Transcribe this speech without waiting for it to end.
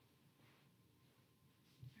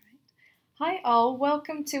Hi all,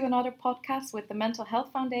 welcome to another podcast with the Mental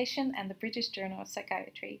Health Foundation and the British Journal of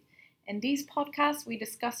Psychiatry. In these podcasts, we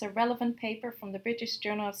discuss a relevant paper from the British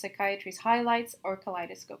Journal of Psychiatry's highlights or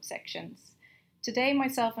kaleidoscope sections. Today,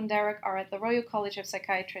 myself and Derek are at the Royal College of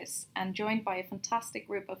Psychiatrists and joined by a fantastic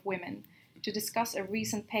group of women to discuss a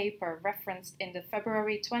recent paper referenced in the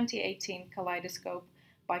February 2018 Kaleidoscope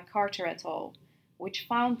by Carter et al., which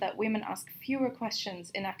found that women ask fewer questions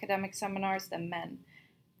in academic seminars than men,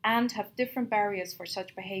 and have different barriers for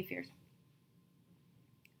such behaviors.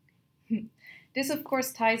 This, of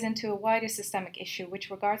course, ties into a wider systemic issue which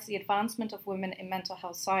regards the advancement of women in mental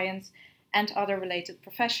health science and other related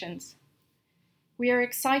professions. We are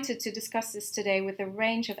excited to discuss this today with a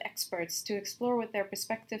range of experts to explore what their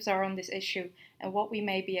perspectives are on this issue and what we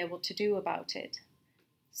may be able to do about it.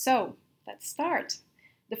 So, let's start.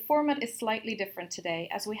 The format is slightly different today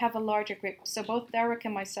as we have a larger group, so both Derek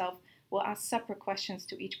and myself will ask separate questions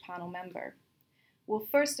to each panel member. We'll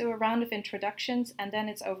first do a round of introductions and then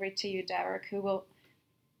it's over to you, Derek, who will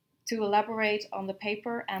elaborate on the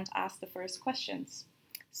paper and ask the first questions.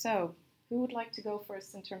 So, who would like to go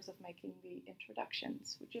first in terms of making the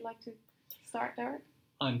introductions? Would you like to start, Derek?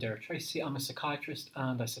 I'm Derek Tracy, I'm a psychiatrist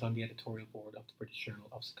and I sit on the editorial board of the British Journal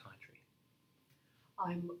of Psychiatry.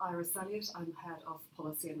 I'm Iris Eliot, I'm Head of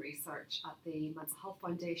Policy and Research at the Mental Health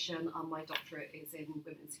Foundation and my doctorate is in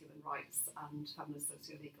Women's Human Rights and Feminist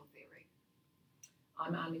Sociolegal Theory.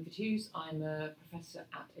 I'm Anne Lingford Hughes, I'm a professor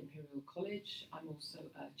at Imperial College. I'm also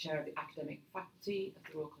chair of the academic faculty of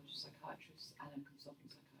the Royal College of Psychiatrists and a consultant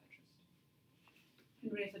psychiatrist.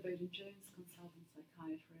 Henrietta Bowden Jones, consultant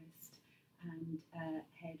psychiatrist and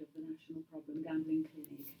head of the National Problem Gambling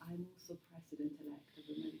Clinic. I'm also president-elect of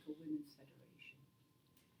the Medical Women's Federation.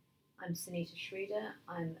 I'm Sunita Shridhar,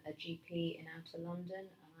 I'm a GP in Outer London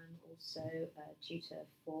and I'm also a tutor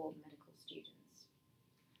for medical students.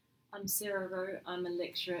 I'm Sarah Rowe, I'm a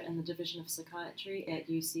lecturer in the Division of Psychiatry at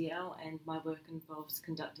UCL and my work involves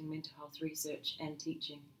conducting mental health research and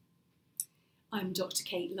teaching. I'm Dr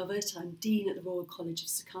Kate Lovett, I'm Dean at the Royal College of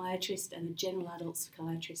Psychiatrists and a general adult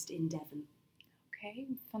psychiatrist in Devon. Okay,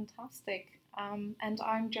 fantastic. And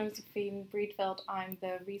I'm Josefien Breedvelt. I'm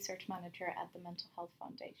the research manager at the Mental Health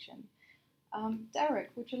Foundation.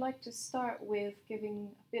 Derek, would you like to start with giving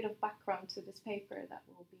a bit of background to this paper that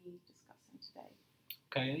we'll be discussing today?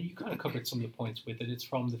 Okay, you kind of covered some of the points with it. It's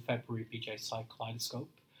from the February BJPsych Kaleidoscope.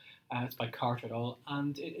 It's by Carter et al.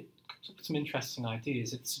 And it comes up with some interesting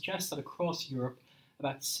ideas. It suggests that across Europe,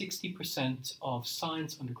 about 60% of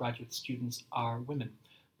science undergraduate students are women.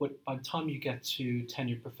 But by the time you get to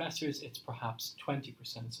tenured professors, it's perhaps 20%.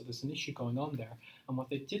 So there's an issue going on there. And what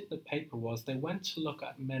they did in the paper was they went to look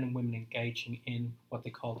at men and women engaging in what they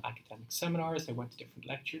called academic seminars. They went to different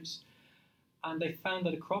lectures. And they found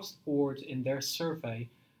that across the board in their survey,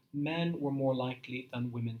 men were more likely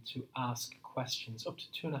than women to ask questions, up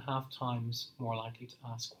to 2.5 times more likely to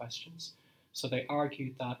ask questions. So they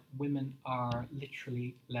argued that women are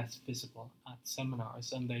literally less visible at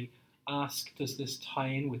seminars, and they ask, does this tie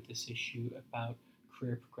in with this issue about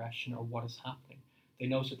career progression or what is happening? They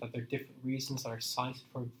noted that there are different reasons that are cited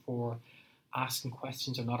for asking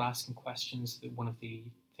questions or not asking questions. One of the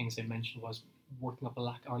things they mentioned was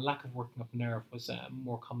lack of working up nerve was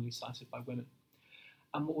more commonly cited by women.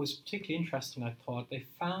 And what was particularly interesting, I thought, they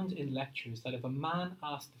found in lectures that if a man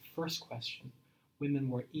asked the first question, women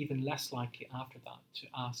were even less likely after that to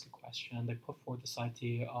ask a question, and they put forward this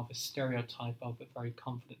idea of a stereotype of a very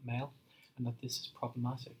confident male, and that this is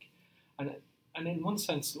problematic. And in one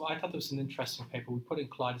sense, I thought this was an interesting paper. We put it in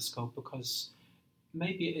Kaleidoscope because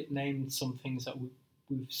maybe it named some things that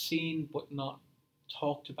we've seen but not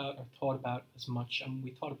talked about or thought about as much, and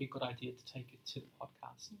we thought it'd be a good idea to take it to the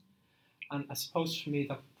podcast. And I suppose for me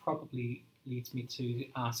that probably leads me to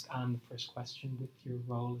ask Anne the first question with your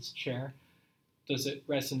role as chair. Does it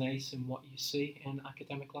resonate in what you see in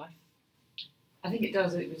academic life? I think it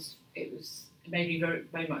does. It made me very,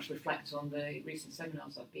 very much reflect on the recent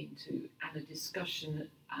seminars I've been to and a discussion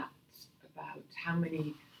about how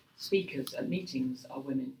many speakers at meetings are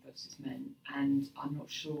women versus men, and I'm not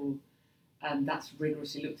sure that's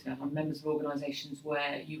rigorously looked at. I'm members of organisations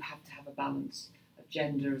where you have to have a balance of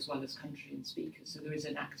gender as well as country and speakers, so there is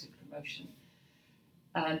an active promotion.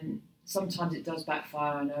 Sometimes it does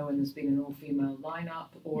backfire, I know, when there's been an all-female lineup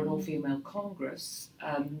or an all-female congress,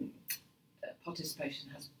 participation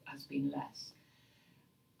has been less.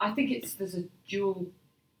 I think there's a dual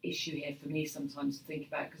issue here for me sometimes to think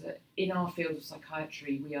about, because in our field of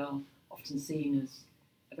psychiatry we are often seen as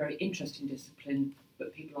a very interesting discipline,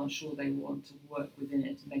 but people aren't sure they want to work within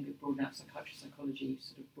it, maybe broaden out psychiatry, psychology,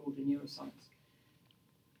 sort of broader neuroscience.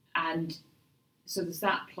 And so there's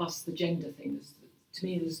that plus the gender thing. To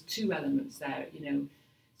me, there's two elements there.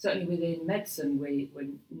 Certainly within medicine, we're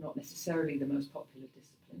not necessarily the most popular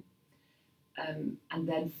discipline. And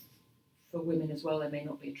then for women as well, they may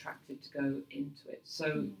not be attracted to go into it.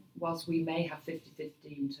 So whilst we may have 50-50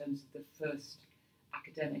 in terms of the first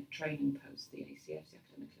academic training post, the ACFs, the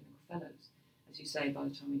Academic Clinical Fellows, as you say, by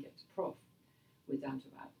the time we get to prof, we're down to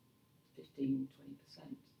about 15-20%.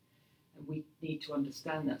 And we need to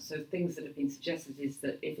understand that. So things that have been suggested is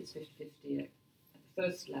that if it's 50-50 at the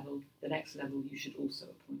first level, the next level you should also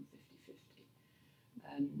appoint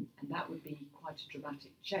 50-50. And that would be quite a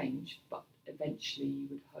dramatic change, but eventually you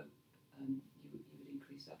would hope you would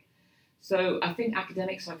increase that. So I think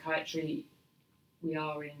academic psychiatry, we're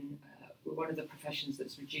one of the professions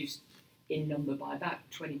that's reduced in number by about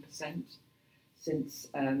 20% since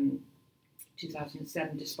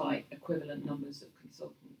 2007, despite equivalent numbers of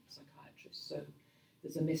consultant psychiatrists. So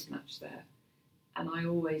there's a mismatch there. And I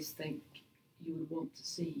always think you would want to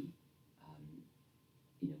see,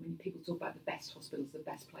 when people talk about the best hospitals, the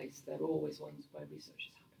best place, they're always ones where research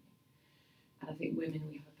is happening. And I think women,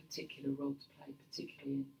 we have a particular role to play,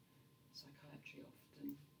 particularly in psychiatry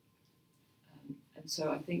often. And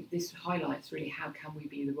so I think this highlights really how can we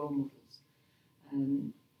be the role models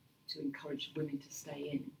to encourage women to stay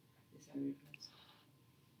in this area of medicine.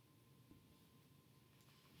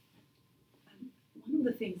 One of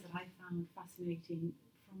the things that I found fascinating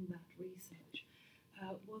from that research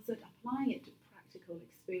was that applying it to practical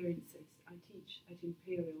experiences, I teach at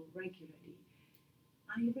Imperial regularly,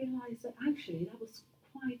 I realised that actually that was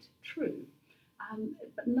quite true,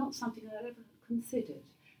 but not something that I'd ever considered.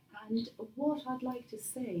 And what I'd like to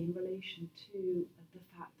say in relation to the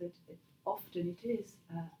fact that often it is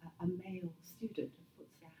a male student who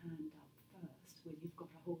puts their hand up first when you've got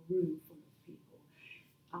a whole room full of people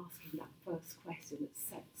asking that first question that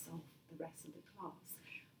sets off the rest of the class.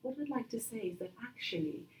 What I'd like to say is that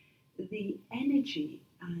actually the energy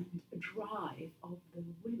and drive of the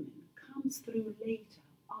women comes through later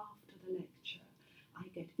after the lecture. I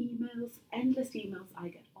get emails, endless emails, I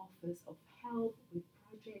get offers of help with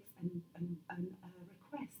projects and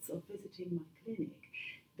requests of visiting my clinic.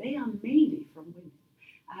 They are mainly from women,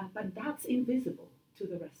 but that's invisible to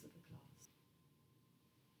the rest of the class.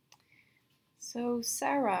 So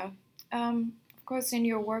Sarah, of course in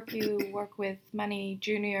your work you work with many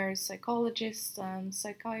junior psychologists and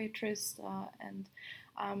psychiatrists and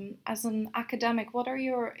as an academic, what are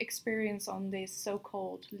your experience on this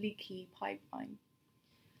so-called leaky pipeline?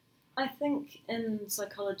 I think in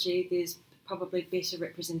psychology there's probably better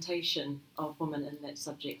representation of women in that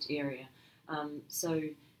subject area. So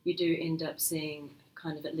you do end up seeing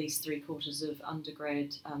kind of at least 3/4 of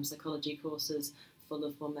undergrad psychology courses full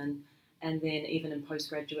of women, and then even in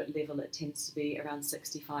postgraduate level it tends to be around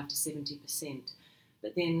 65 to 70%.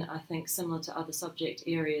 But then I think similar to other subject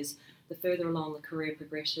areas, the further along the career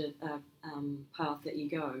progression path that you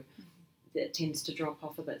go, that tends to drop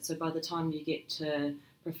off a bit. So by the time you get to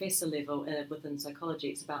professor level within psychology,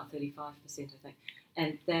 it's about 35%, I think.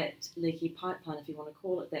 And that leaky pipeline, if you want to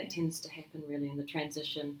call it that, tends to happen really in the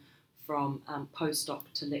transition from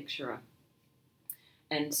postdoc to lecturer.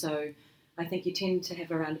 And so I think you tend to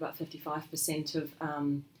have around about 55% of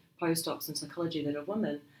postdocs in psychology that are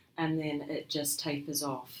women, and then it just tapers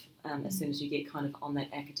off as soon as you get kind of on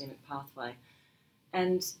that academic pathway.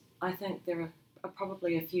 And I think there are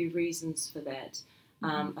probably a few reasons for that.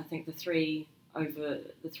 I think the three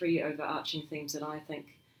overarching themes that I think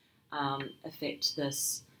affect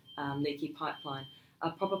this leaky pipeline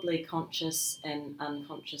are probably conscious and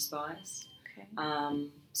unconscious bias. Okay.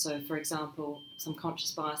 So, for example, some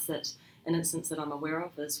conscious bias that an instance that I'm aware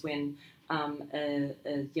of is when a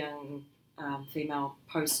young female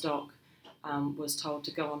postdoc was told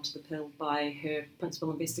to go onto the pill by her principal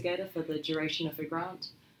investigator for the duration of her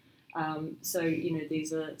grant. So,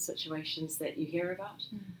 these are situations that you hear about.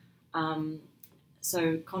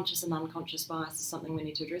 So conscious and unconscious bias is something we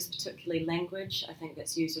need to address, particularly language. I think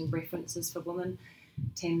that's used in references for women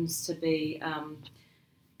tends to be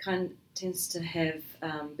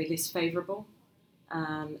be less favourable,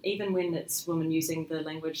 even when it's women using the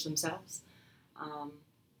language themselves.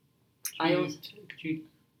 Could you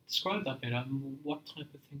describe that bit? What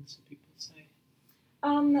type of things do people say?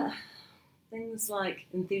 Things like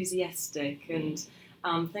enthusiastic and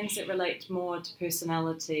things that relate more to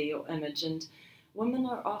personality or image. And women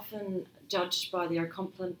are often judged by their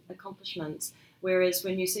accomplishments, whereas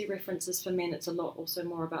when you see references for men, it's a lot also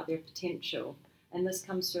more about their potential. And this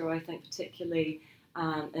comes through, I think, particularly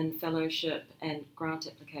in fellowship and grant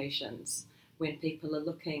applications, when people are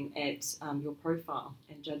looking at your profile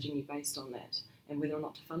and judging you based on that and whether or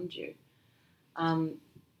not to fund you.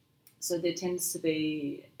 So there tends to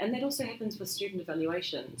be, and that also happens with student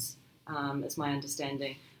evaluations, is my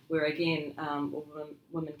understanding, where again,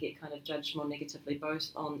 women get kind of judged more negatively both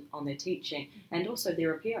on their teaching and also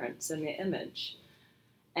their appearance and their image.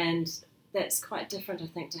 And that's quite different, I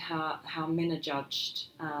think, to how men are judged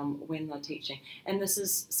when they're teaching. And this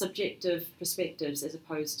is subjective perspectives as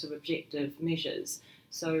opposed to objective measures.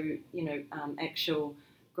 So, actual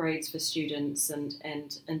grades for students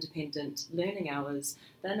and independent learning hours,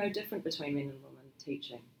 they're no different between men and women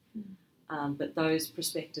teaching. But those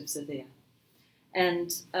perspectives are there.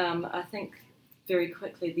 And I think very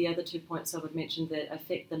quickly the other 2 points I would mention that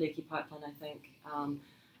affect the leaky pipeline, I think,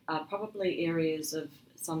 are probably areas of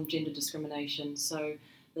some gender discrimination. So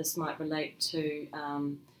this might relate to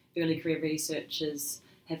early career researchers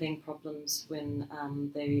having problems when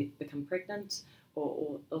they become pregnant,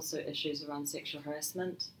 or also issues around sexual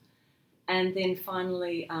harassment. And then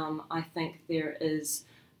finally, I think there is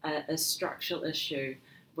a structural issue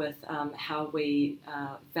with how we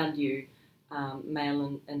value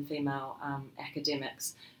male and female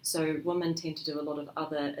academics. So women tend to do a lot of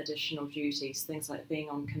other additional duties, things like being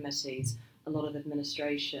on committees, a lot of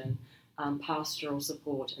administration, pastoral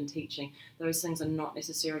support and teaching. Those things are not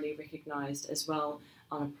necessarily recognised as well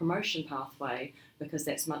on a promotion pathway, because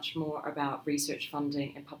that's much more about research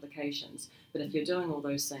funding and publications. But if you're doing all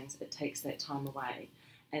those things, it takes that time away.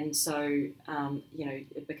 And so,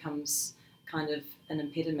 it becomes kind of an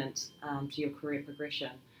impediment to your career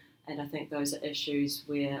progression. And I think those are issues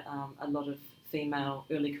where a lot of female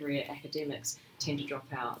early career academics tend to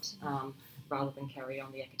drop out rather than carry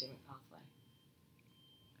on the academic pathway.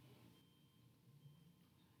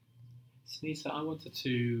 Sunita, I wanted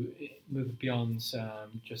to move beyond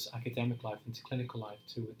just academic life into clinical life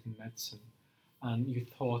too within medicine, and your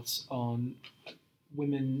thoughts on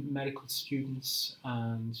women medical students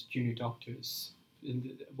and junior doctors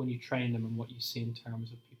when you train them and what you see in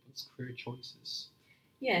terms of people's career choices.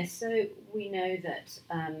 Yes, so we know that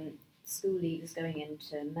school leavers going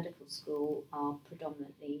into medical school are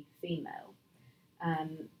predominantly female.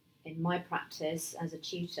 In my practice as a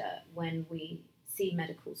tutor, when we see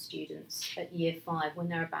medical students at year 5 when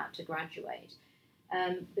they're about to graduate,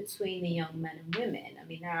 between the young men and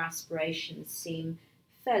women, their aspirations seem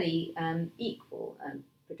fairly equal,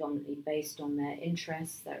 predominantly based on their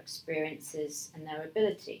interests, their experiences and their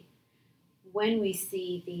ability. When we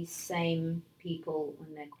see these same people,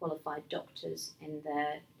 when they're qualified doctors in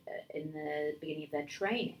the beginning of their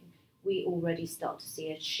training, we already start to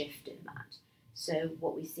see a shift in that. So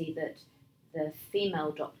what we see that the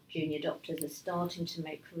female junior doctors are starting to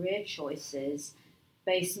make career choices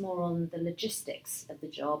based more on the logistics of the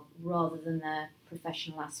job rather than their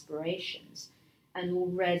professional aspirations. And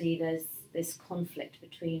already there's this conflict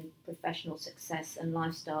between professional success and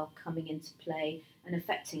lifestyle coming into play and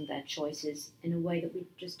affecting their choices in a way that we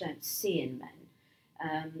just don't see in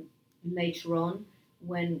men. Later on,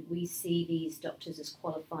 when we see these doctors as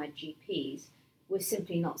qualified GPs, we're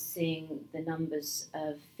simply not seeing the numbers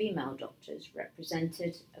of female doctors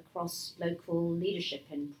represented across local leadership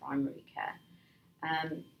in primary care.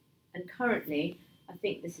 And currently, I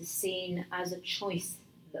think this is seen as a choice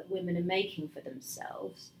that women are making for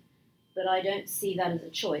themselves, but I don't see that as a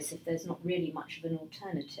choice if there's not really much of an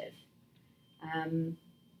alternative.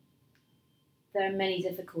 There are many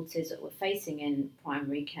difficulties that we're facing in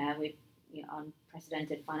primary care with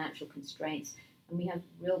unprecedented financial constraints, and we have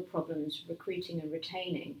real problems recruiting and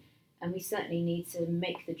retaining, and we certainly need to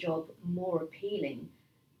make the job more appealing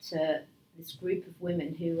to this group of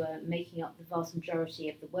women who are making up the vast majority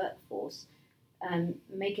of the workforce,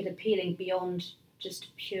 make it appealing beyond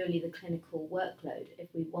just purely the clinical workload if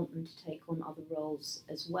we want them to take on other roles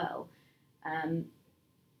as well.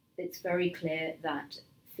 It's very clear that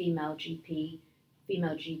female GPs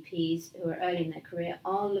who are early in their career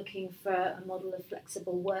are looking for a model of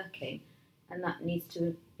flexible working, and that needs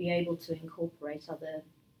to be able to incorporate other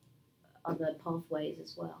pathways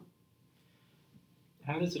as well.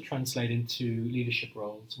 How does it translate into leadership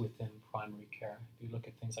roles within primary care? If you look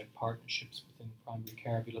at things like partnerships within primary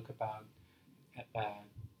care, if you look about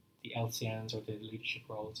the LCNs or the leadership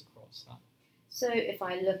roles across that? So if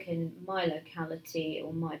I look in my locality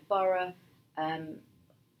or my borough,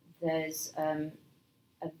 there's a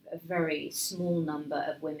very small number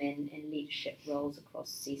of women in leadership roles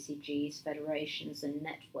across CCGs, federations and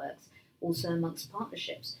networks, also amongst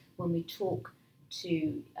partnerships. When we talk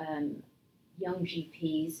to young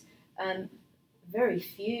GPs, very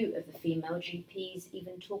few of the female GPs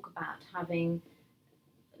even talk about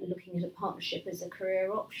looking at a partnership as a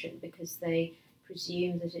career option, because they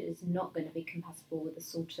presume that it is not going to be compatible with the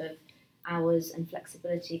sort of hours and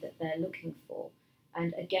flexibility that they're looking for.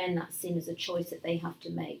 And again, that's seen as a choice that they have to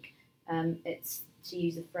make. It's, to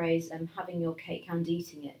use a phrase, having your cake and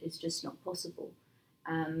eating it is just not possible.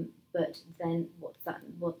 But then what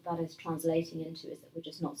that is translating into is that we're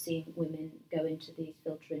just not seeing women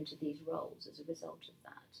filter into these roles as a result of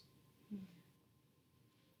that.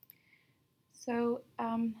 So,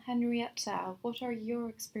 Henrietta, what are your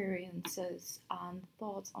experiences and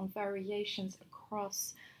thoughts on variations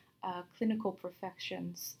across clinical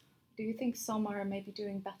professions? Do you think some are maybe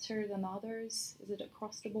doing better than others? Is it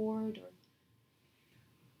across the board?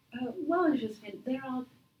 Or? Well, Josefien, there are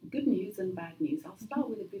good news and bad news. I'll start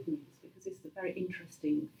with the good news because it's a very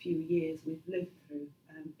interesting few years we've lived through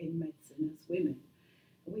in medicine as women.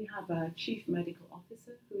 We have a chief medical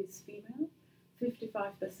officer who is female.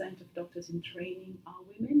 55% of doctors in training are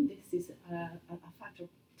women. This is a factor of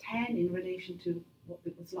 10 in relation to what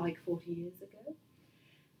it was like 40 years ago.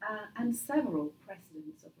 And several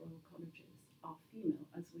presidents of Royal Colleges are female,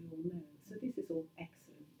 as we all know. So this is all excellent.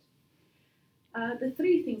 The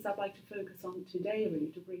three things I'd like to focus on today, really,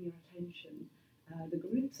 to bring your attention, the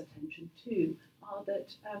group's attention too, are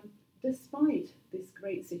that despite this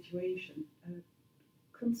great situation,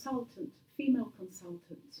 female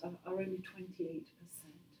consultants are only 28%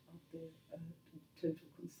 of the total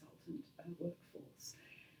consultant workforce.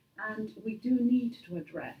 And we do need to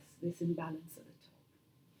address this imbalance at the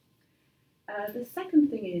top. The second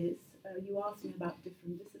thing is, you asked me about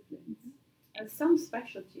different disciplines. Some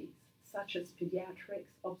specialties, such as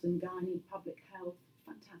pediatrics, obs and gynae, public health,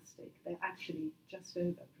 fantastic. They're actually just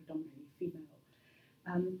over predominantly female.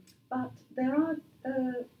 But there are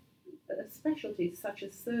specialties such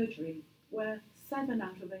as surgery, where 7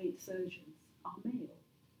 out of 8 surgeons are male.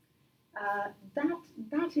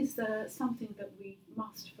 That is something that we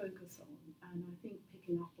must focus on, and I think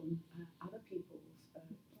picking up on other people's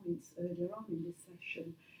points earlier on in this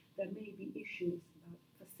session, there may be issues about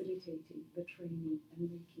facilitating the training and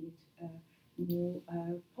making it more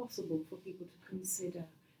possible for people to consider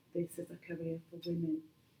this as a career for women.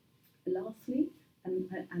 Lastly,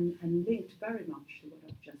 and linked very much to what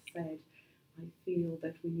I've just said, I feel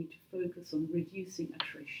that we need to focus on reducing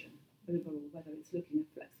attrition overall, whether it's looking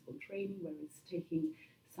at flexible training, whether it's taking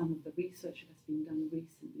some of the research that has been done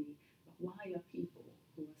recently. But why are people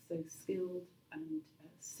who are so skilled and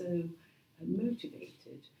so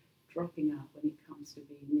motivated dropping out when it comes to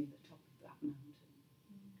being near the top of that mountain?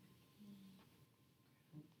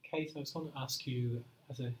 Kate, I was going to ask you,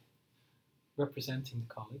 as a representing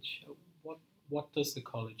the college, what does the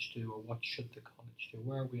college do, or what should the college do?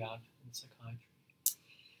 Where are we at in psychiatry?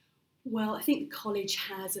 Well, I think the college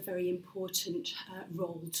has a very important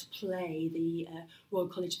role to play. The Royal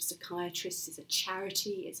College of Psychiatrists is a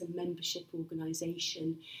charity, it's a membership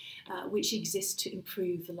organisation which exists to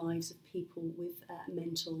improve the lives of people with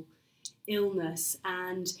mental illness,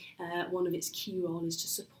 and one of its key roles is to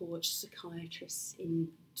support psychiatrists in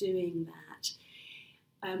doing that.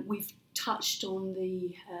 We've touched on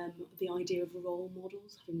the idea of role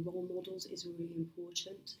models. Having role models is really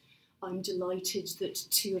important. I'm delighted that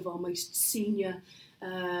 2 of our most senior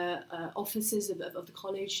officers of the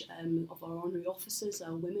college, of our honorary officers,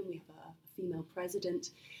 are women. We have a female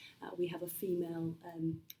president, we have a female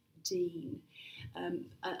dean,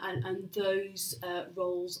 and those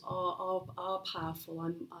roles are powerful.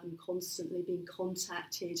 I'm constantly being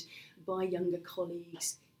contacted by younger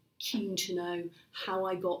colleagues, keen to know how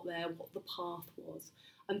I got there, what the path was.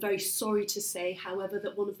 I'm very sorry to say, however,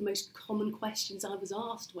 that one of the most common questions I was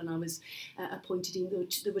asked when I was appointed in,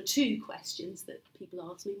 there were 2 questions that people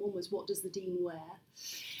asked me. One was, what does the dean wear?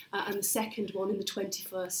 And the second one in the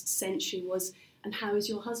 21st century was, and how is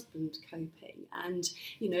your husband coping? And,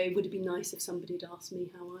 it would have been nice if somebody had asked me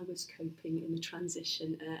how I was coping in the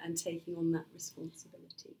transition and taking on that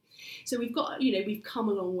responsibility. So we've got, we've come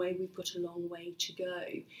a long way, we've got a long way to go.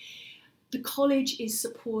 The college is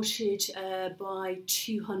supported by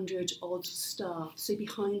 200 odd staff. So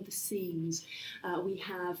behind the scenes, we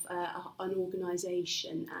have an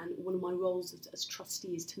organisation, and one of my roles as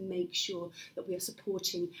trustee is to make sure that we are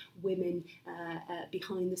supporting women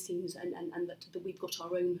behind the scenes, and that we've got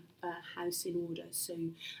our own house in order. So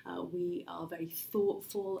we are very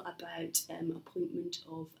thoughtful about appointment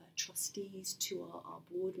of trustees to our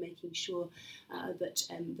board, making sure that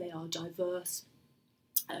they are diverse.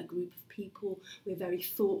 A group of people. We're very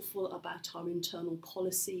thoughtful about our internal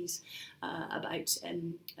policies, about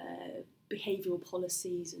behavioural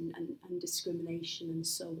policies and discrimination and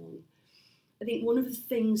so on. I think one of the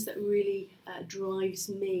things that really drives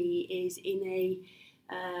me is in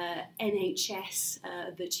NHS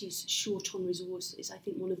that is short on resources. I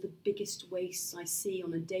think one of the biggest wastes I see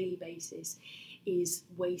on a daily basis is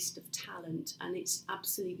waste of talent, and it's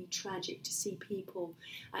absolutely tragic to see people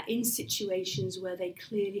in situations where they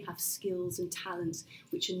clearly have skills and talents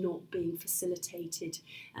which are not being facilitated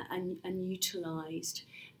and utilised.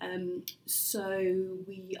 So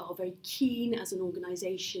we are very keen as an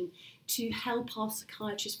organisation to help our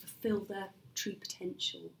psychiatrists fulfil their true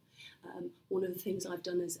potential. One of the things I've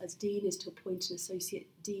done as Dean is to appoint an Associate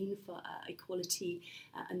Dean for Equality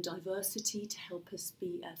and Diversity to help us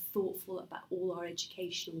be thoughtful about all our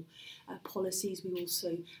educational policies. We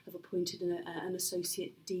also have appointed an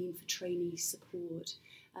Associate Dean for Trainee Support.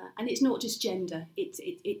 And it's not just gender,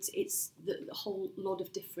 it's the whole lot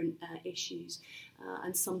of different issues.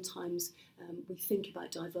 And sometimes we think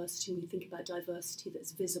about diversity, and we think about diversity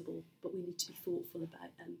that's visible, but we need to be thoughtful about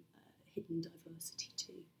hidden diversity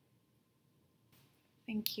too.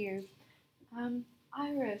 Thank you.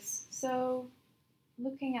 Iris, so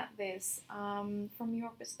looking at this from your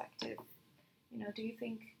perspective, do you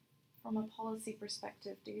think, from a policy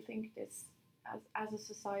perspective, do you think this as a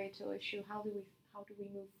societal issue, how do we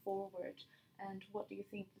move forward, and what do you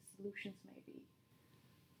think the solutions may be?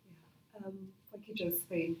 Thank you,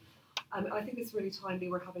 Josephine. I think it's really timely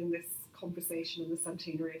we're having this conversation in the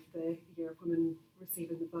centenary of the Year of Women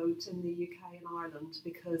Receiving the Vote in the UK and Ireland,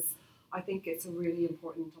 because I think it's a really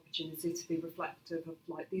important opportunity to be reflective of,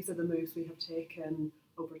 these are the moves we have taken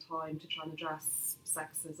over time to try and address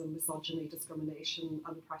sexism, misogyny, discrimination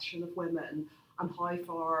and oppression of women, and how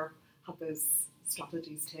far have those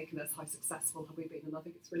strategies taken us, how successful have we been? And I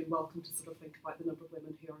think it's really welcome to sort of think about the number of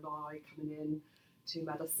women who are now coming in to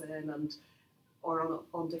medicine and or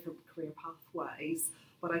on different career pathways.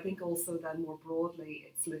 But I think also then more broadly,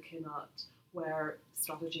 it's looking at where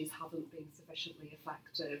strategies haven't been sufficiently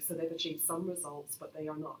effective. So they've achieved some results, but they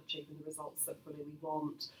are not achieving the results that fully we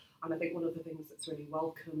want. And I think one of the things that's really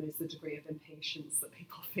welcome is the degree of impatience that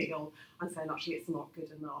people feel and saying, actually, it's not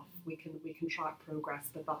good enough. We can track progress,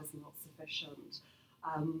 but that is not sufficient.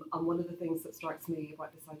 And one of the things that strikes me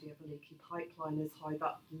about this idea of a leaky pipeline is how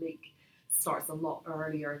that leak starts a lot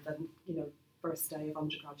earlier than, first day of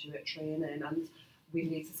undergraduate training. And we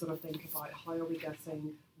need to sort of think about how are we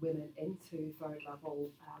getting women into third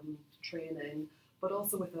level training, but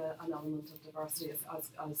also with an element of diversity,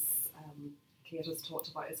 as Kate has talked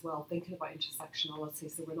about as well, thinking about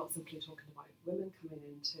intersectionality. So we're not simply talking about women coming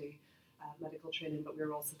into medical training, but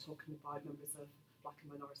we're also talking about members of Black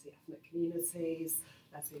and minority ethnic communities,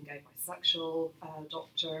 lesbian, gay, bisexual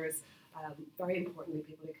doctors, very importantly,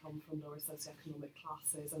 people who come from lower socioeconomic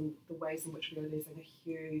classes, and the ways in which we are losing a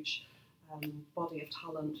huge body of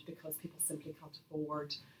talent because people simply can't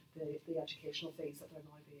afford the educational fees that they're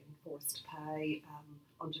now being forced to pay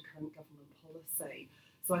under current government policy.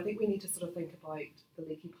 So I think we need to sort of think about the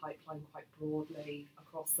leaky pipeline quite broadly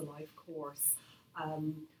across the life course.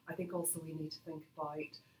 I think also we need to think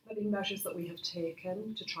about maybe measures that we have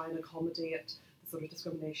taken to try and accommodate the sort of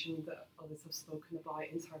discrimination that others have spoken about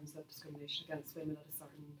in terms of discrimination against women at a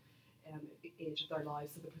certain age of their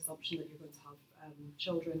lives, so the presumption that you're going to have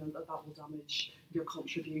children and that will damage your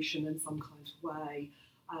contribution in some kind of way,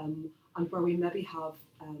 and where we maybe have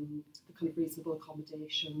the kind of reasonable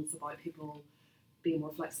accommodations about people being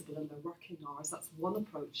more flexible in their working hours. That's one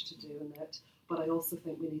approach to doing it, but I also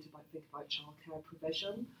think we need to think about childcare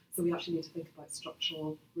provision. So we actually need to think about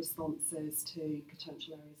structural responses to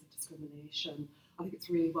potential areas of discrimination. I think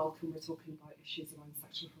it's really welcome we're talking about issues around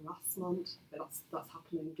sexual harassment. That's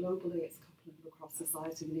happening globally, it's happening across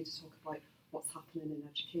society. We need to talk about what's happening in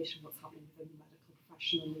education, what's happening within the medical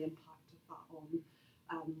profession, and the impact of that on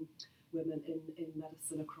women in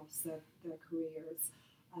medicine across their careers.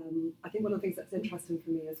 I think one of the things that's interesting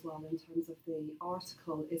for me as well in terms of the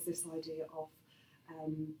article is this idea of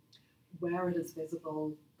where it is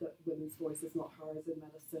visible that women's voice is not heard in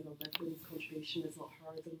medicine, or that women's contribution is not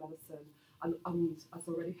heard in medicine. And as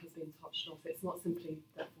already has been touched off, it's not simply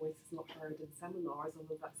that voice is not heard in seminars,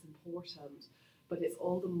 although that's important, but it's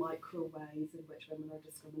all the micro ways in which women are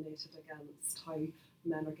discriminated against, how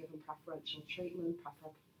men are given preferential treatment,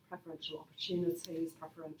 preferential opportunities,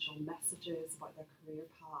 preferential messages about their career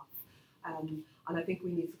path. And I think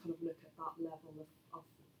we need to kind of look at that level of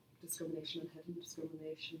discrimination and hidden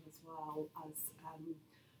discrimination as well as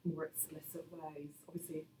more explicit ways.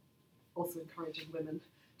 Obviously, also encouraging women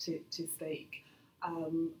to speak.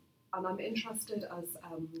 And I'm interested as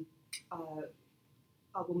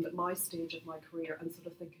a woman at my stage of my career and sort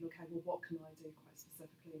of thinking, okay, well, what can I do quite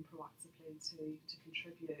specifically and proactively to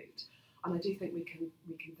contribute? And I do think we can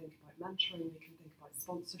think about mentoring, we can think about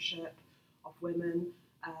sponsorship of women.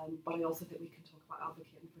 But I also think we can talk about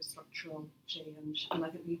advocating for structural change, and I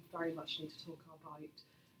think we very much need to talk about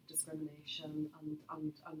discrimination and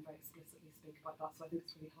very explicitly speak about that. So I think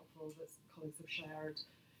it's really helpful that colleagues have shared,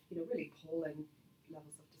 really appalling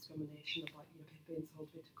levels of discrimination about people being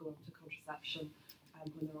told to go into contraception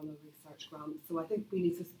when they're on a research grant. So I think we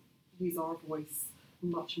need to use our voice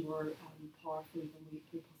much more powerfully than we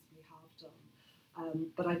possibly have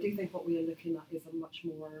done. But I do think what we are looking at is a much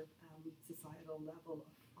more societal level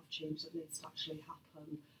of change that needs to actually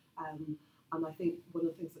happen. And I think one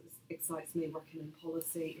of the things that excites me working in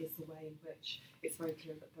policy is the way in which it's very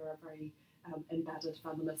clear that there are very embedded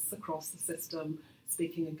feminists across the system,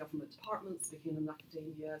 speaking in government departments, speaking in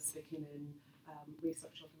academia, speaking in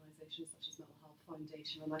research organisations such as Mental Health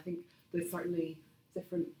Foundation. And I think there's certainly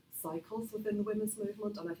different cycles within the women's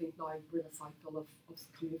movement, and I think now we're in a cycle of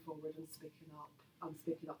coming forward and speaking up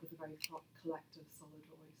with a very collective, solid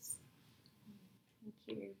voice.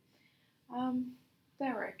 Thank you.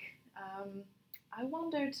 Derek, I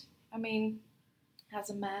wondered, as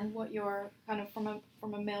a man, what your kind of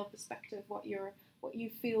from a male perspective, what you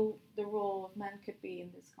feel the role of men could be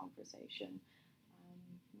in this conversation,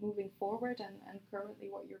 moving forward, and currently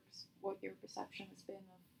what your perception has been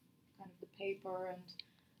of kind of the paper and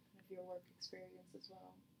kind of your work experience as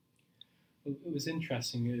well. It was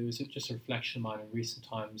interesting. It was just a reflection of mine in recent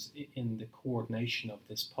times in the coordination of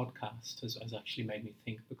this podcast has actually made me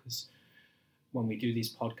think, because when we do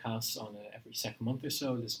these podcasts on every second month or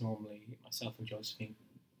so, there's normally myself and Josefien,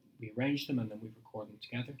 we arrange them and then we record them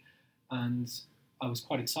together. And I was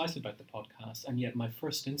quite excited about the podcast, and yet my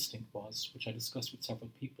first instinct was, which I discussed with several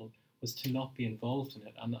people, was to not be involved in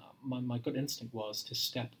it. And my gut instinct was to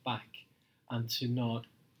step back and to not,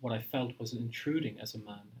 what I felt was intruding as a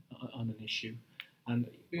man on an issue. And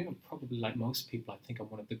probably like most people, I think I'm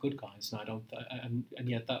one of the good guys, and I don't. And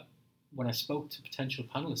yet that when I spoke to potential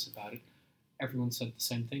panelists about it, everyone said the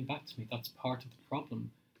same thing back to me. That's part of the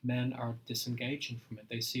problem. Men are disengaging from it.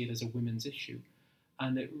 They see it as a women's issue,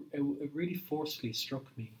 and it really forcefully struck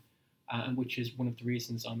me, and which is one of the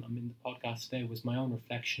reasons I'm in the podcast today, was my own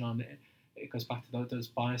reflection on it. It goes back to those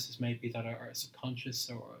biases maybe that are subconscious,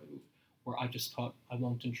 or where I just thought I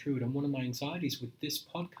won't intrude. And one of my anxieties with this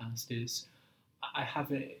podcast is I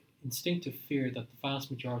have an instinctive fear that the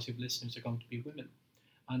vast majority of listeners are going to be women.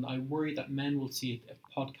 And I worry that men will see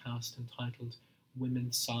a podcast entitled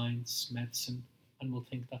Women's Science, Medicine, and will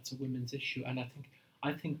think that's a women's issue. And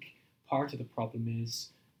I think part of the problem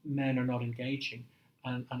is men are not engaging.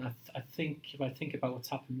 And I think, if I think about what's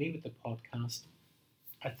happened to me with the podcast,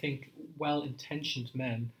 I think well-intentioned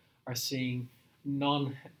men are seeing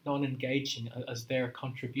non-engaging as their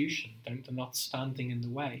contribution. They're not standing in the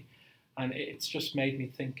way. And it's just made me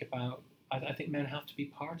think about, I think men have to be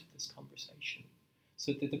part of this conversation.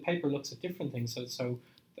 So the paper looks at different things. So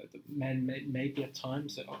the men may be at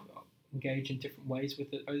times engage in different ways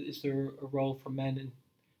with it. Or is there a role for men in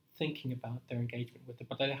thinking about their engagement with it?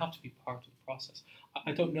 But they have to be part of the process.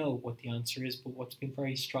 I don't know what the answer is, but what's been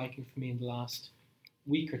very striking for me in the last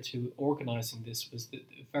week or two organising this was the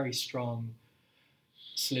very strong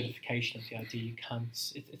solidification of the idea you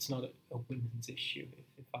can't. It's not a women's issue.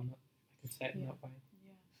 If I'm not, I can say it in that way.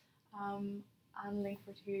 Yeah. Anne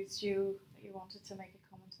Lingford Hughes, you wanted to make a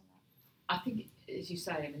comment on that. I think, as you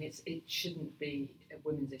say, it shouldn't be a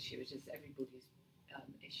women's issue. It is everybody's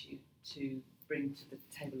issue to bring to the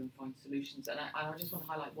table and find solutions. And I just want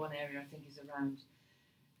to highlight one area I think is around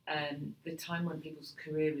the time when people's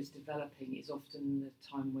career is developing is often the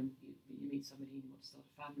time when you meet somebody and you want to start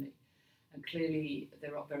a family. And clearly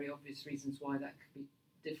there are very obvious reasons why that could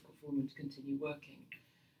be difficult for women to continue working.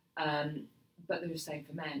 But they're the same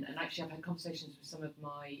for men. And actually I've had conversations with some of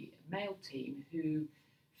my male team who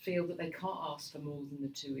feel that they can't ask for more than the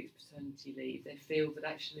 2 weeks paternity leave. They feel that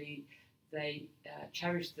actually they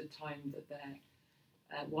cherish the time that their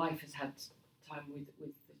wife has had time with their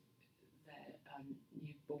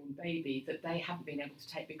newborn baby that they haven't been able to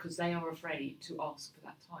take because they are afraid to ask for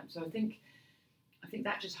that time. So I think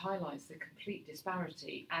that just highlights the complete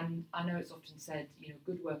disparity. And I know it's often said,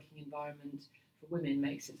 good working environment for women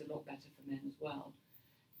makes it a lot better for men as well.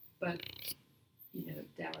 But,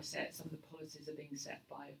 dare I say it, some of the policies are being set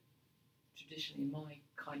by, traditionally in my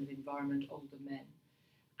kind of environment, older men.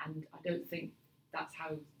 And I don't think that's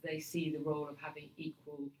how they see the role of having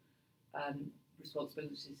equal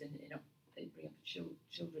responsibilities in bringing up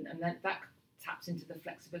children. And that taps into the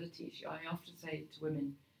flexibility issue. I often say to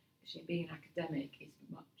women, actually being an academic is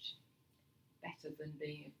much better than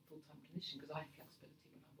being a full-time clinician because I have flexibility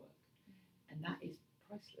when I work. And that is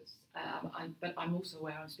priceless. But I'm also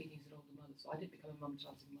aware I'm speaking as an older mother, so I didn't become a mum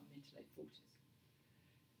until I was in my mid to late 40s.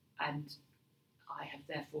 And I have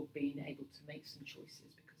therefore been able to make some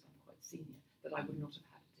choices because I'm quite senior that I would not have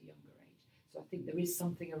had at a younger age. So I think there is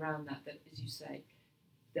something around that, as you say,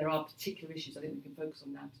 there are particular issues I think we can focus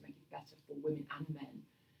on now to make it better for women and men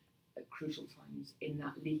at crucial times in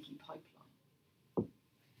that leaky pipeline.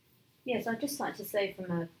 Yes, I'd just like to say from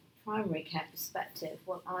a primary care perspective,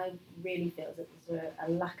 what I really feel is that there's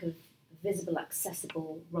a lack of visible,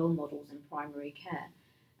 accessible role models in primary care.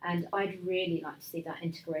 And I'd really like to see that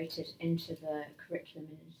integrated into the curriculum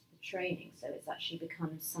and into the training, so it's actually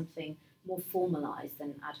become something more formalised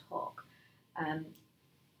than ad hoc.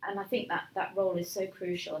 And I think that role is so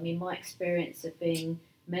crucial. I mean, my experience of being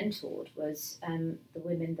mentored was the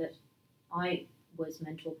women that I was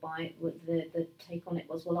mentored by, the take on it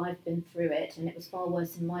was, well, I've been through it and it was far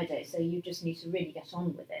worse in my day, so you just need to really get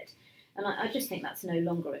on with it. And I just think that's no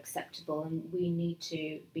longer acceptable, and we need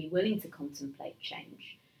to be willing to contemplate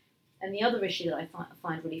change. And the other issue that I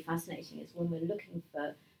find really fascinating is when we're looking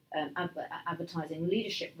for advertising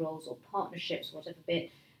leadership roles or partnerships, whatever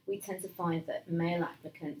bit, we tend to find that male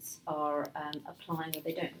applicants are applying, or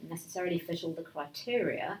they don't necessarily fit all the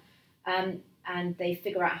criteria, and they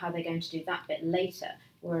figure out how they're going to do that bit later,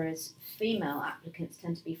 whereas female applicants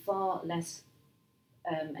tend to be far less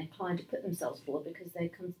inclined to put themselves forward because they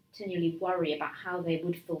continually worry about how they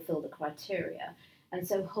would fulfil the criteria, and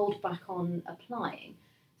so hold back on applying.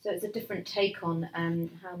 So it's a different take on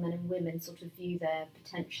how men and women sort of view their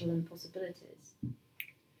potential and possibilities.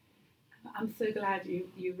 I'm so glad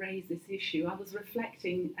you raised this issue. I was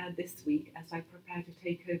reflecting this week as I prepared to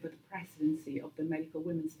take over the presidency of the Medical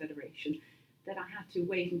Women's Federation that I had to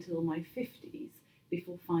wait until my 50s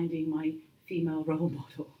before finding my female role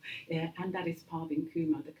model, and that is Parvin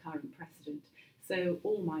Kumar, the current president. So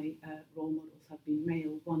all my role models have been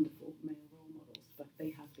male, wonderful male role models, but they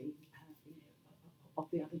have been of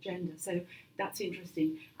the other gender. So that's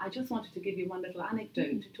interesting. I just wanted to give you one little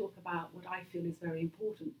anecdote to talk about what I feel is very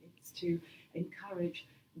important. It's to encourage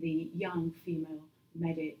the young female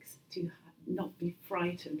medics to not be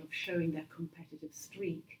frightened of showing their competitive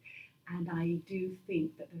streak. And I do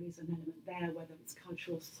think that there is an element there, whether it's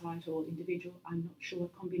cultural, societal, individual, I'm not sure,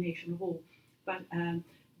 a combination of all. But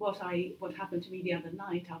what happened to me the other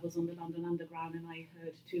night, I was on the London Underground and I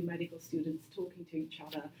heard two medical students talking to each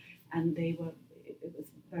other, and it was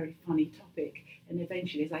a very funny topic. And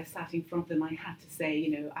eventually, as I sat in front of them, I had to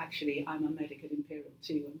say, actually, I'm a medic at Imperial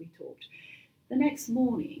too, and we talked. The next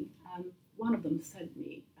morning, one of them sent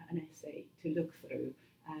me an essay to look through,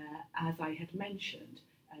 as I had mentioned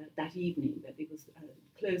that evening that it was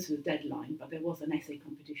close to the deadline, but there was an essay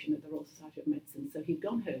competition at the Royal Society of Medicine. So he'd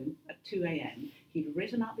gone home at 2 a.m, he'd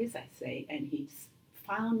written up this essay, and he'd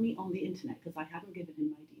found me on the internet because I hadn't given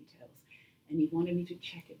him my details, and he wanted me to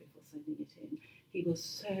check it before sending it in. He was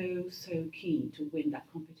so keen to win that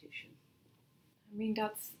competition. I mean,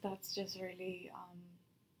 that's just really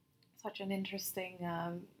such an interesting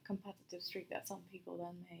competitive streak that some people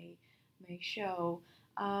then may show.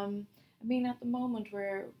 I mean, at the moment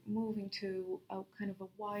we're moving to a kind of a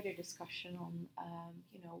wider discussion on,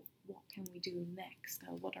 what can we do next?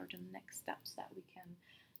 What are the next steps that we can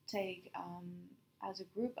take as a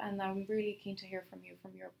group? And I'm really keen to hear from you,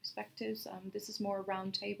 from your perspectives. This is more a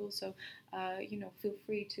round table, so feel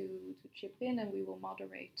free to chip in, and we will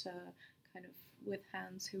moderate kind of with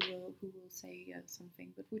hands who will say something.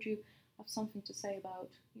 But would you have something to say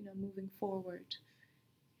about moving forward?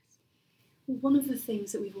 Well, one of the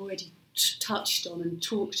things that we've already touched on and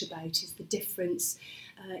talked about is the difference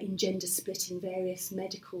in gender split in various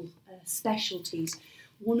medical specialties.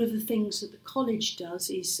 One of the things that the college does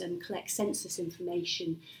is collect census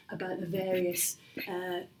information about the various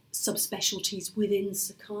subspecialties within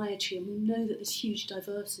psychiatry, and we know that there's huge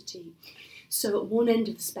diversity. So at one end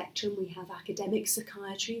of the spectrum we have academic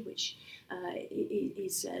psychiatry, which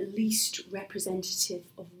is least representative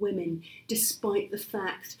of women, despite the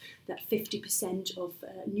fact that 50% of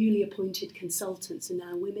newly appointed consultants are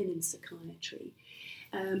now women in psychiatry.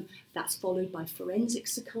 That's followed by forensic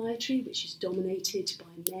psychiatry, which is dominated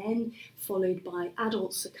by men, followed by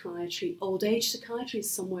adult psychiatry. Old age psychiatry is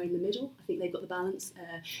somewhere in the middle. I think they've got the balance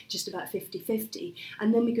just about 50-50.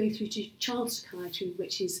 And then we go through to child psychiatry,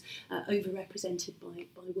 which is overrepresented by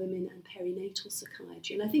women, and perinatal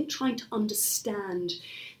psychiatry. And I think trying to understand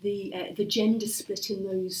the gender split in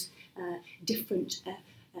those different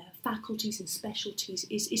faculties and specialties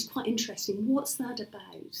is quite interesting. What's that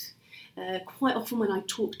about? Quite often when I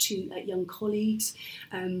talk to young colleagues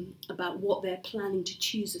about what they're planning to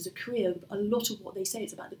choose as a career, a lot of what they say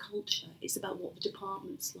is about the culture. It's about what the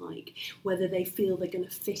department's like, whether they feel they're going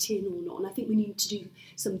to fit in or not. And I think we need to do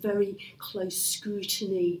some very close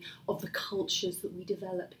scrutiny of the cultures that we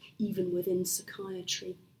develop, even within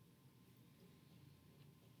psychiatry.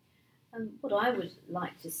 What I would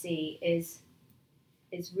like to see is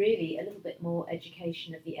really a little bit more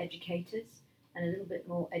education of the educators and a little bit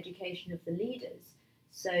more education of the leaders,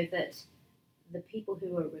 so that the people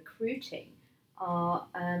who are recruiting are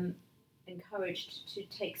encouraged to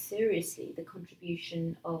take seriously the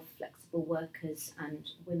contribution of flexible workers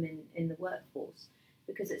and women in the workforce,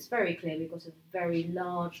 because it's very clear we've got a very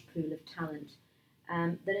large pool of talent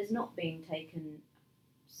that is not being taken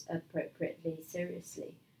appropriately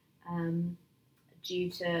seriously.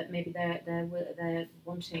 Due to maybe they're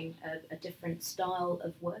wanting a different style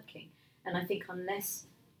of working, and I think unless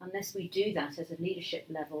we do that at a leadership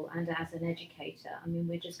level and as an educator, I mean,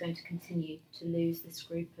 we're just going to continue to lose this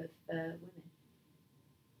group of women.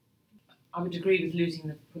 I would agree with losing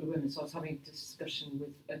the pool of women. So I was having a discussion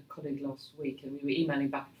with a colleague last week, and we were emailing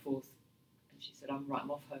back and forth, and she said, "I'm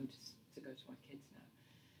off home to go to my kids now,"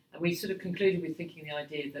 and we sort of concluded with thinking the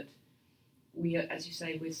idea that we, as you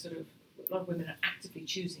say, we're sort of, a lot of women are actively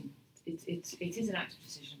choosing. It is an active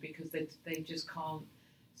decision because they just can't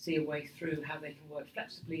see a way through how they can work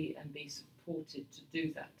flexibly and be supported to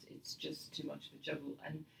do that. It's just too much of a juggle.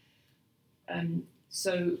 And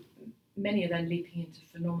so many are then leaping into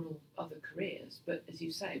phenomenal other careers. But as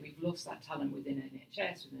you say, we've lost that talent within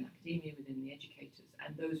NHS, within academia, within the educators.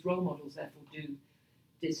 And those role models, therefore, do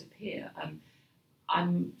disappear.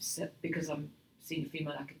 Because I'm senior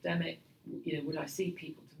female academic, would I see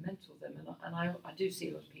people to mentor them? And I do see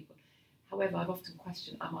a lot of people. However, I've often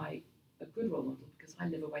questioned, am I a good role model? Because I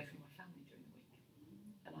live away from my family during the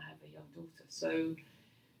week, and I have a young daughter. So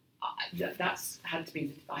that's had to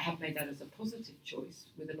be, I have made that as a positive choice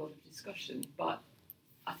with a lot of discussion. But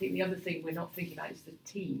I think the other thing we're not thinking about is the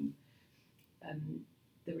team.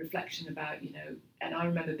 The reflection about, and I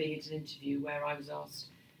remember being at an interview where I was asked,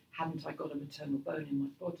 hadn't I got a maternal bone in my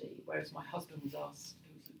body? Whereas my husband was asked,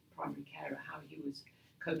 who was a primary carer, how he was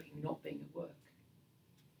coping not being at work.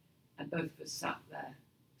 And both of us sat there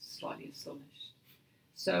slightly astonished.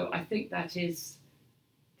 So I think that is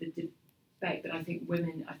the debate. But I think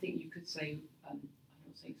women, you could say, I'm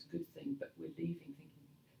not saying it's a good thing, but we're leaving thinking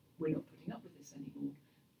we're not putting up with this anymore,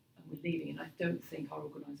 and we're leaving. And I don't think our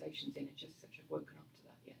organisations in NHS have woken up to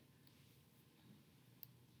that yet.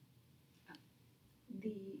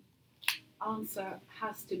 The answer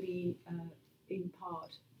has to be, in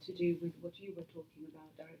part, to do with what you were talking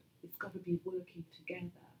about, Derek. It's got to be working together,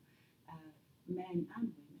 men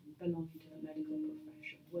and women belonging to the medical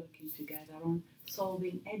profession, working together on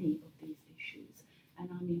solving any of these issues. And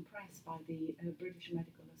I'm impressed by the British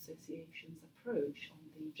Medical Association's approach on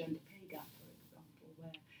the gender pay gap, for example,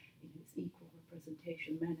 where it's equal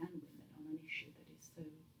representation, men and women, on an issue that is so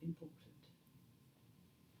important.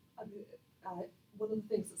 One of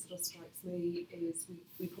the things that sort of strikes me is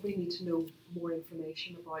we probably need to know more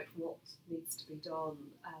information about what needs to be done.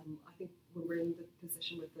 I think when we're in the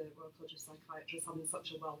position with the Royal College of Psychiatrists having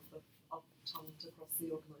such a wealth of talent across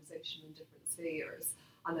the organisation in different spheres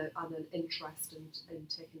and an interest in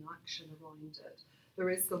taking action around it, there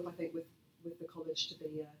is scope, I think, with the college to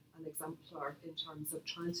be an exemplar in terms of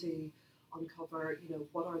trying to uncover,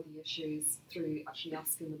 what are the issues through actually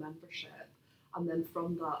asking the membership. And then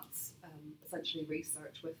from that, essentially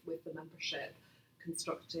research with the membership,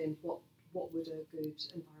 constructing what would a good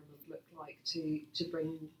environment look like to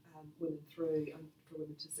bring women through and for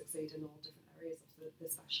women to succeed in all different areas of the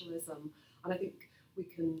specialism. And I think we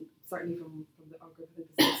can, certainly from our group, I think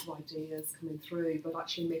there's lots of ideas coming through, but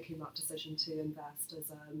actually making that decision to invest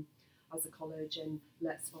as a college in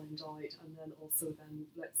let's find out, and then also then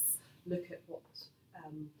let's look at what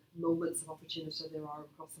moments of opportunity there are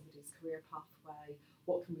across somebody's career pathway,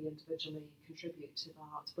 what can we individually contribute to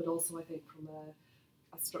that, but also I think from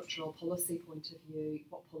a structural policy point of view,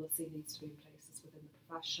 what policy needs to be in place within the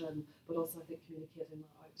profession, but also I think communicating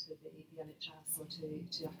that out to the NHS or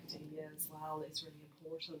to academia as well is really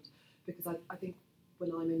important, because I think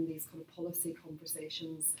when I'm in these kind of policy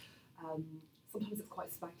conversations, sometimes it's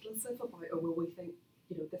quite speculative about, we think,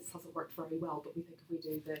 this hasn't worked very well, but we think if we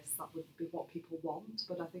do this, that would be what people want.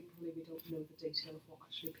 But I think probably we don't know the detail of what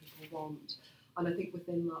actually people want. And I think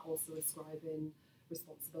within that also ascribing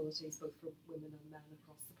responsibilities both for women and men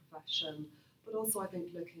across the profession, but also I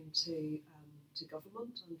think looking to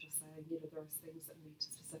government and just saying, there are things that need to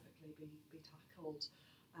specifically be tackled.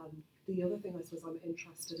 The other thing I suppose I'm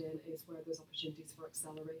interested in is where there's opportunities for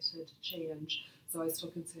accelerated change. So I was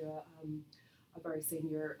talking to a very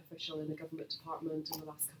senior official in a government department in the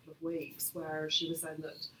last couple of weeks, where she was saying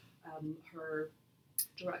that her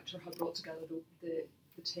director had brought together the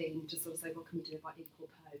team to sort of say, what can we do about equal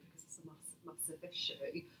pay, because it's a massive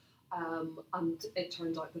issue. And it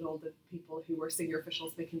turned out that all the people who were senior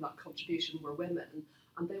officials making that contribution were women,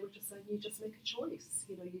 and they were just saying, you just make a choice.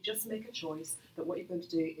 You know, you just make a choice that what you're going to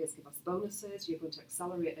do is give us bonuses, you're going to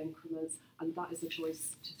accelerate increments, and that is a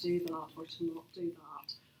choice to do that or to not do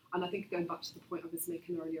that. And I think going back to the point I was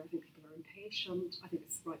making earlier, I think people are impatient. I think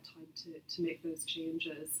it's the right time to make those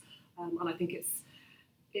changes. And I think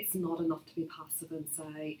it's not enough to be passive and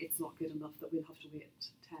say it's not good enough that we'll have to wait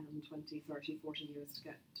 10, 20, 30, 40 years to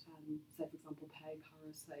get, say, for example, pay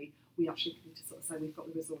parity. We actually need to sort of say we've got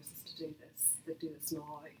the resources to do this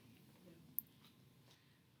now. Yeah.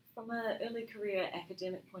 From an early career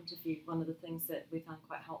academic point of view, one of the things that we found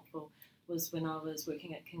quite helpful was when I was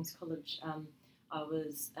working at King's College. I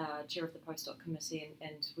was chair of the postdoc committee,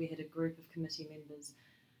 and we had a group of committee members,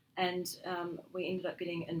 and we ended up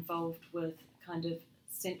getting involved with kind of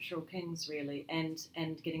central Kings really, and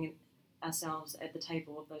getting ourselves at the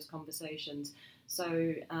table of those conversations.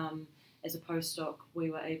 So as a postdoc,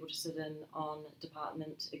 we were able to sit in on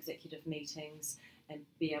department executive meetings and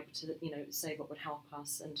be able to, say what would help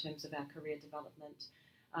us in terms of our career development.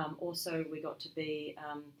 Also, we got to be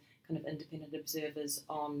kind of independent observers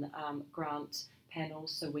on grant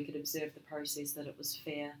panels, so we could observe the process, that it was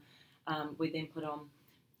fair. We then put on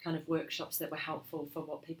kind of workshops that were helpful for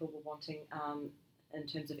what people were wanting in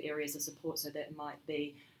terms of areas of support, so that might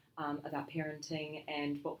be about parenting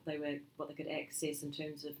and what they could access in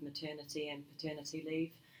terms of maternity and paternity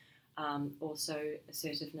leave. Also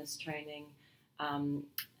assertiveness training,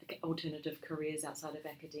 alternative careers outside of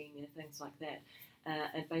academia, things like that.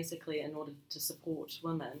 And basically in order to support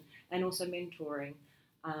women, and also mentoring.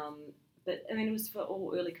 But I mean, it was for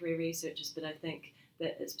all early career researchers, but I think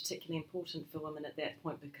that it's particularly important for women at that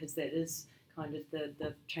point, because that is kind of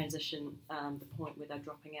the transition, the point where they're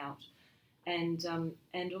dropping out. And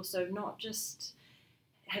also not just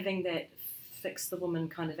having that fix the woman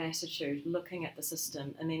kind of attitude, looking at the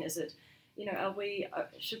system. I mean, is it,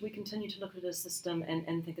 should we continue to look at a system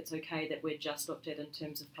and think it's okay that we're just looked at in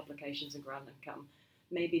terms of publications and grant income?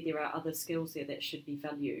 Maybe there are other skills there that should be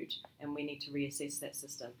valued, and we need to reassess that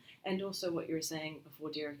system. And also what you were saying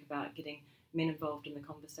before, Derek, about getting men involved in the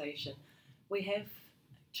conversation. We have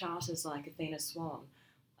charters like Athena Swan,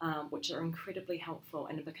 which are incredibly helpful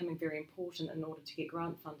and are becoming very important in order to get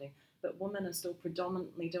grant funding. But women are still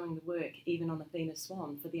predominantly doing the work, even on Athena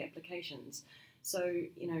Swan, for the applications. So,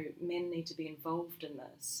 men need to be involved in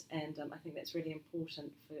this, and I think that's really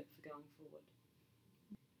important for going forward.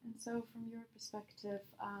 And so, from your perspective,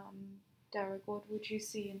 Derek, what would you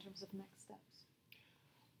see in terms of next steps?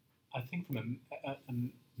 I think from a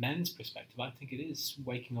men's perspective, I think it is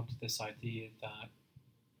waking up to this idea that,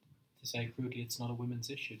 to say crudely, it's not a women's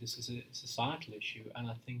issue. This is a societal issue, and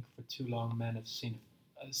I think for too long men have seen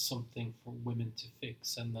it as something for women to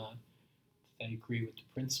fix, and that they agree with the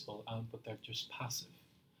principle, but they're just passive.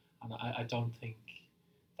 And I don't think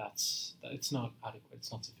it's not adequate,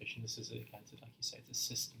 it's not sufficient. This is, again, like you say, it's a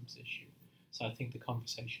systems issue. So I think the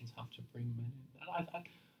conversations have to bring men in. And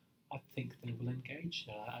I think they will engage,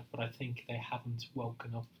 but I think they haven't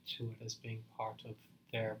woken up to it as being part of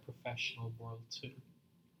their professional world too.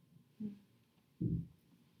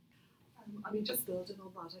 Just building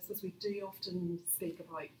on that, I suppose we do often speak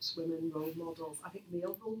about women role models. I think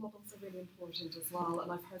male role models are really important as well,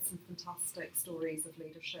 and I've heard some fantastic stories of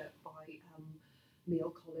leadership by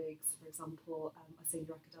male colleagues. For example, a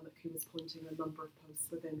senior academic who was appointing a number of posts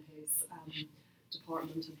within his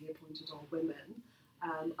department, and he appointed all women.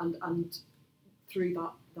 And through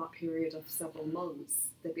that period of several months,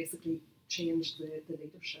 they basically changed the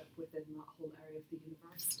leadership within that whole area of the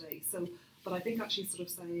university. So, but I think actually sort of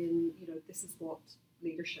saying, this is what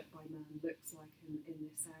leadership by men looks like in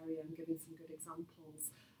this area, and giving some good examples.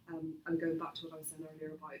 And going back to what I was saying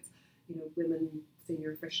earlier about, women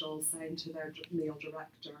senior officials saying to their male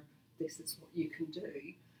director, this is what you can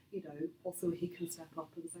do. Also he can step up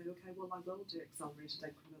and say, okay, well, I will do accelerated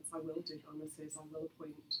increments, I will do bonuses, I will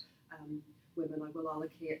appoint women, I will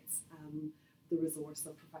allocate the resource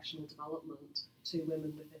of professional development to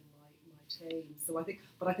women within my team. So I think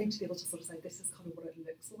to be able to sort of say, this is kind of what it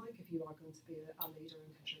looks like if you are going to be a leader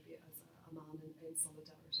and contribute as a man in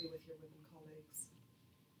solidarity with your women colleagues.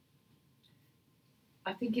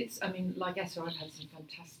 I think like Esther, I've had some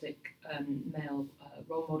fantastic male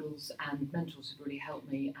role models and mentors who've really helped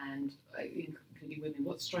me, and including women.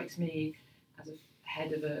 What strikes me as a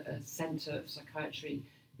head of a centre of psychiatry,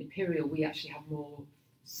 Imperial, we actually have more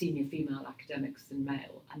senior female academics than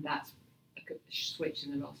male, and that's a switch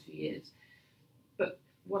in the last few years. But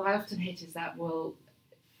what I often hit is that, well,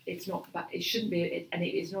 it's not about, it shouldn't be, and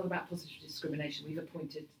it is not about positive discrimination. We've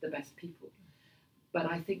appointed the best people. But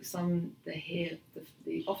I think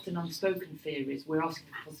the often unspoken fear is we're asking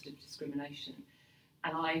for positive discrimination.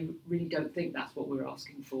 And I really don't think that's what we're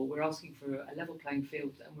asking for. We're asking for a level playing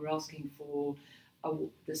field, and we're asking for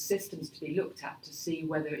the systems to be looked at to see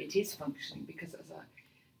whether it is functioning. Because as I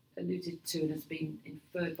alluded to and has been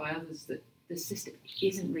inferred by others, that the system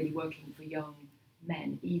isn't really working for young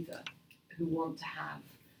men either, who want to have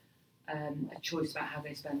a choice about how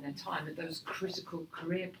they spend their time at those critical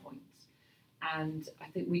career points. And I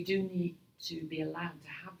think we do need to be allowed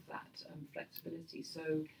to have that flexibility.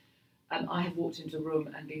 So I have walked into a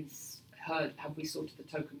room and been heard, have we sorted the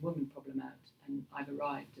token woman problem out? And I've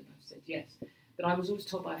arrived and I've said yes. But I was always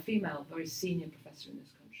told by a female, very senior professor in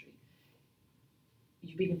this country,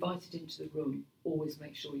 you've been invited into the room, always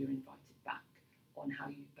make sure you're invited back on how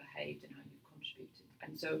you've behaved and how you've contributed.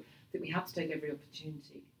 And so I think we have to take every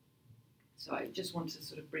opportunity. So I just want to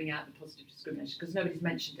sort of bring out the positive discrimination, because nobody's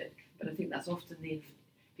mentioned it, but I think that's often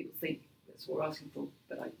people think that's what we're asking for,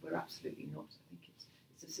 but we're absolutely not. I think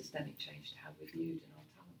it's a systemic change to how we're viewed and our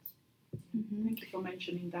talents. Mm-hmm. Thank you for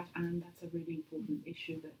mentioning that, and that's a really important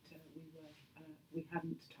issue that we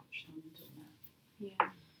haven't touched on until now. Yeah.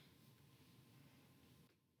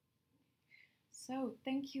 So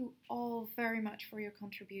thank you all very much for your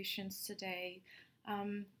contributions today.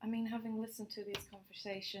 Having listened to these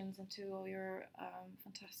conversations and to all your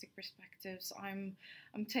fantastic perspectives, I'm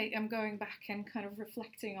going back and kind of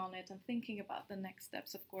reflecting on it and thinking about the next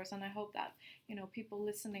steps, of course. And I hope that people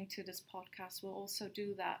listening to this podcast will also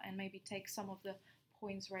do that and maybe take some of the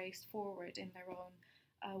points raised forward in their own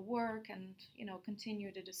work, and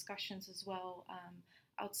continue the discussions as well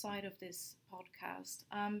outside of this podcast.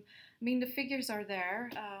 The figures are there.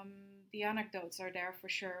 The anecdotes are there for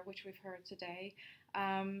sure, which we've heard today.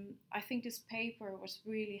 I think this paper was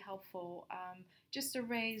really helpful just to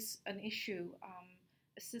raise an issue,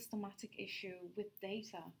 a systematic issue with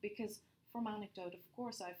data, because from anecdote, of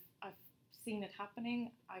course, I've seen it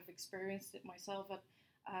happening. I've experienced it myself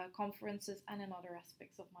at conferences and in other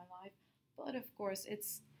aspects of my life. But of course,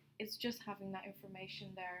 it's just having that information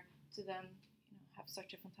there to then have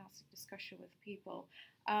such a fantastic discussion with people.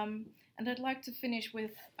 And I'd like to finish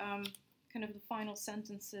with kind of the final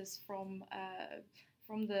sentences from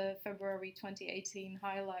the February 2018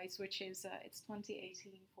 highlights, which is it's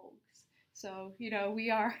 2018, folks. So we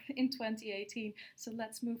are in 2018. So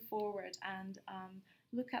let's move forward and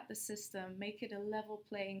look at the system, make it a level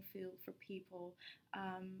playing field for people.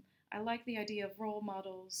 I like the idea of role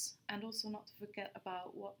models, and also not to forget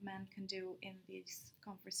about what men can do in these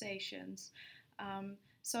conversations.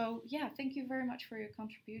 Thank you very much for your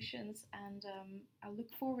contributions, and I look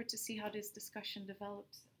forward to see how this discussion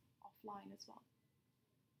develops offline as well.